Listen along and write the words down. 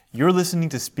You're listening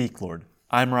to Speak, Lord.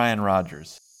 I'm Ryan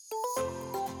Rogers.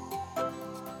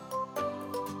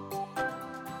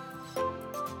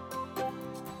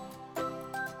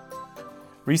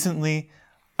 Recently,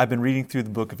 I've been reading through the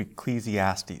book of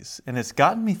Ecclesiastes, and it's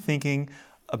gotten me thinking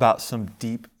about some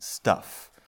deep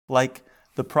stuff, like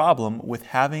the problem with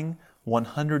having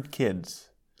 100 kids.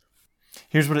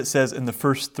 Here's what it says in the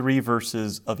first 3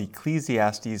 verses of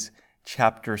Ecclesiastes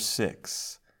chapter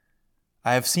 6.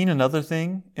 I have seen another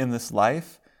thing in this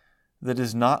life that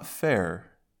is not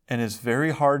fair and is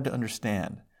very hard to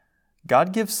understand.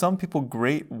 God gives some people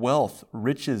great wealth,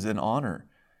 riches, and honor.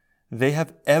 They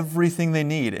have everything they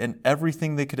need and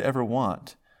everything they could ever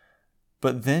want.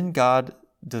 But then God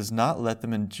does not let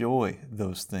them enjoy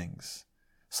those things.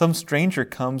 Some stranger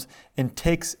comes and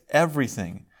takes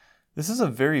everything. This is a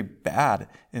very bad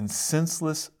and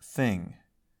senseless thing.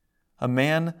 A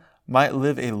man might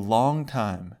live a long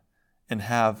time and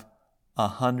have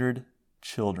 100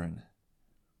 children.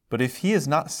 But if he is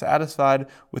not satisfied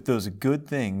with those good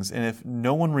things, and if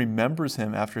no one remembers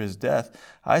him after his death,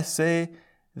 I say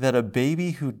that a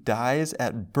baby who dies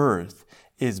at birth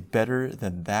is better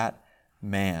than that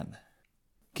man.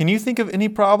 Can you think of any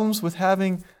problems with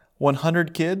having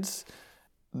 100 kids?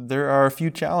 There are a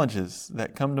few challenges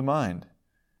that come to mind.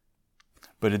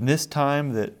 But in this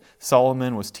time that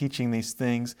Solomon was teaching these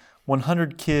things,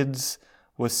 100 kids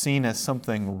was seen as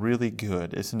something really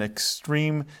good. It's an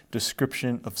extreme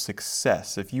description of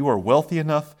success. If you are wealthy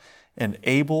enough and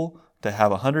able to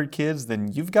have 100 kids,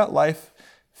 then you've got life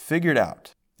figured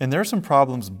out. And there are some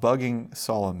problems bugging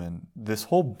Solomon. This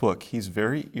whole book, he's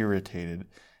very irritated,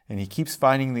 and he keeps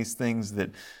finding these things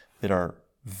that are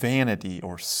vanity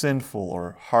or sinful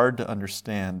or hard to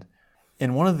understand.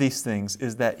 And one of these things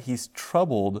is that he's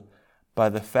troubled by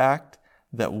the fact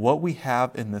that what we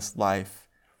have in this life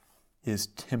is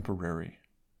temporary.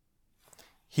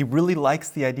 He really likes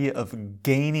the idea of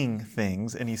gaining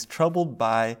things, and he's troubled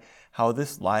by how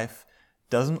this life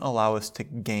doesn't allow us to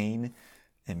gain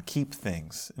and keep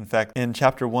things. In fact, in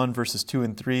chapter 1, verses 2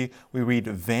 and 3, we read,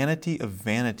 "Vanity of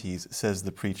vanities, says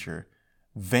the preacher.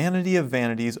 Vanity of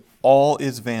vanities, all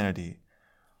is vanity.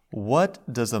 What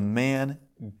does a man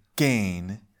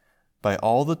gain by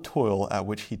all the toil at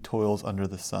which he toils under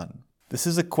the sun?" This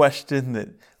is a question that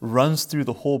runs through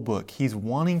the whole book. He's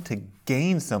wanting to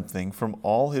gain something from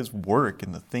all his work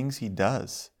and the things he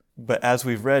does. But as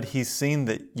we've read, he's seen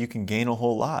that you can gain a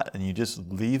whole lot and you just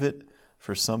leave it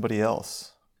for somebody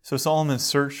else. So Solomon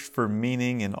searched for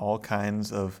meaning in all kinds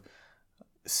of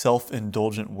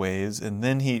self-indulgent ways, and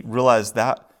then he realized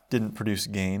that didn't produce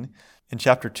gain. In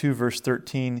chapter 2, verse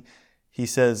 13, he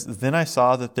says, "Then I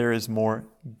saw that there is more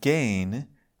gain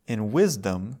in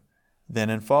wisdom than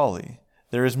in folly.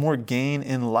 There is more gain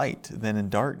in light than in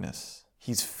darkness."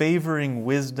 He's favoring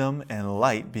wisdom and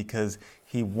light because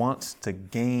he wants to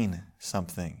gain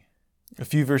something. A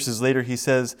few verses later, he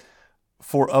says,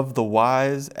 "For of the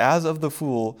wise as of the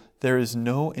fool, there is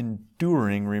no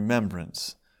enduring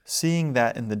remembrance, seeing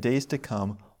that in the days to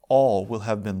come, all will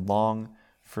have been long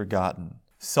forgotten."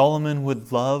 Solomon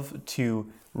would love to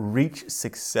reach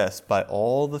success by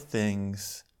all the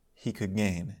things he could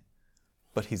gain,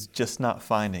 but he's just not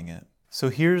finding it. So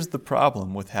here's the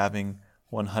problem with having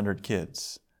 100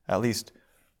 kids, at least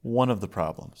one of the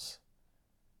problems.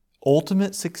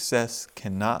 Ultimate success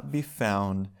cannot be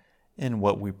found in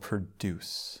what we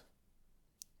produce.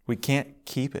 We can't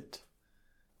keep it.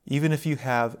 Even if you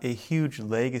have a huge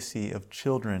legacy of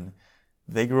children,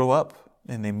 they grow up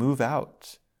and they move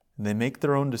out and they make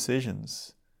their own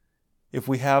decisions. If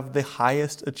we have the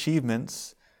highest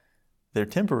achievements, they're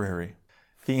temporary.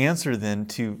 The answer then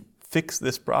to fix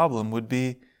this problem would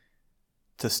be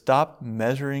to stop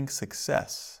measuring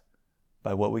success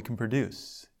by what we can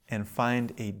produce and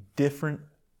find a different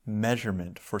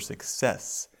measurement for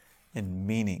success and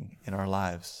meaning in our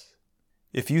lives.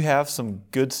 If you have some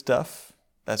good stuff,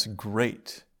 that's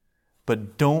great.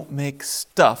 But don't make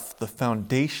stuff the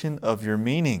foundation of your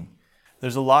meaning.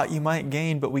 There's a lot you might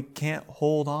gain, but we can't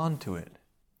hold on to it.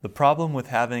 The problem with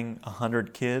having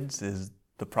 100 kids is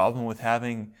the problem with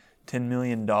having $10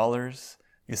 million.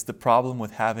 It's the problem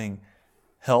with having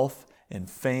health and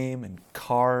fame and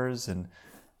cars and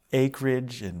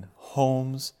acreage and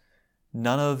homes.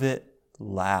 None of it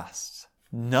lasts.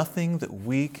 Nothing that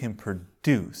we can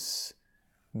produce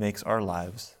makes our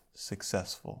lives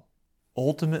successful.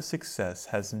 Ultimate success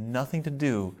has nothing to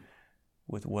do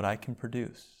with what I can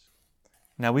produce.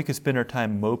 Now, we could spend our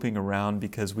time moping around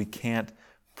because we can't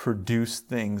produce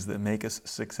things that make us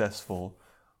successful,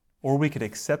 or we could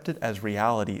accept it as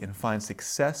reality and find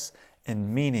success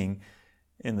and meaning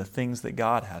in the things that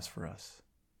God has for us.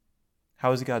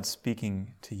 How is God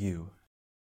speaking to you?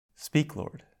 Speak,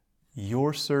 Lord.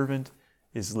 Your servant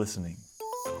is listening.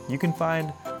 You can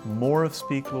find more of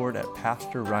Speak, Lord at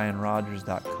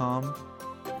PastorRyanRogers.com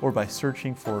or by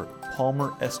searching for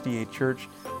Palmer SDA Church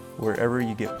wherever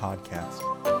you get podcasts.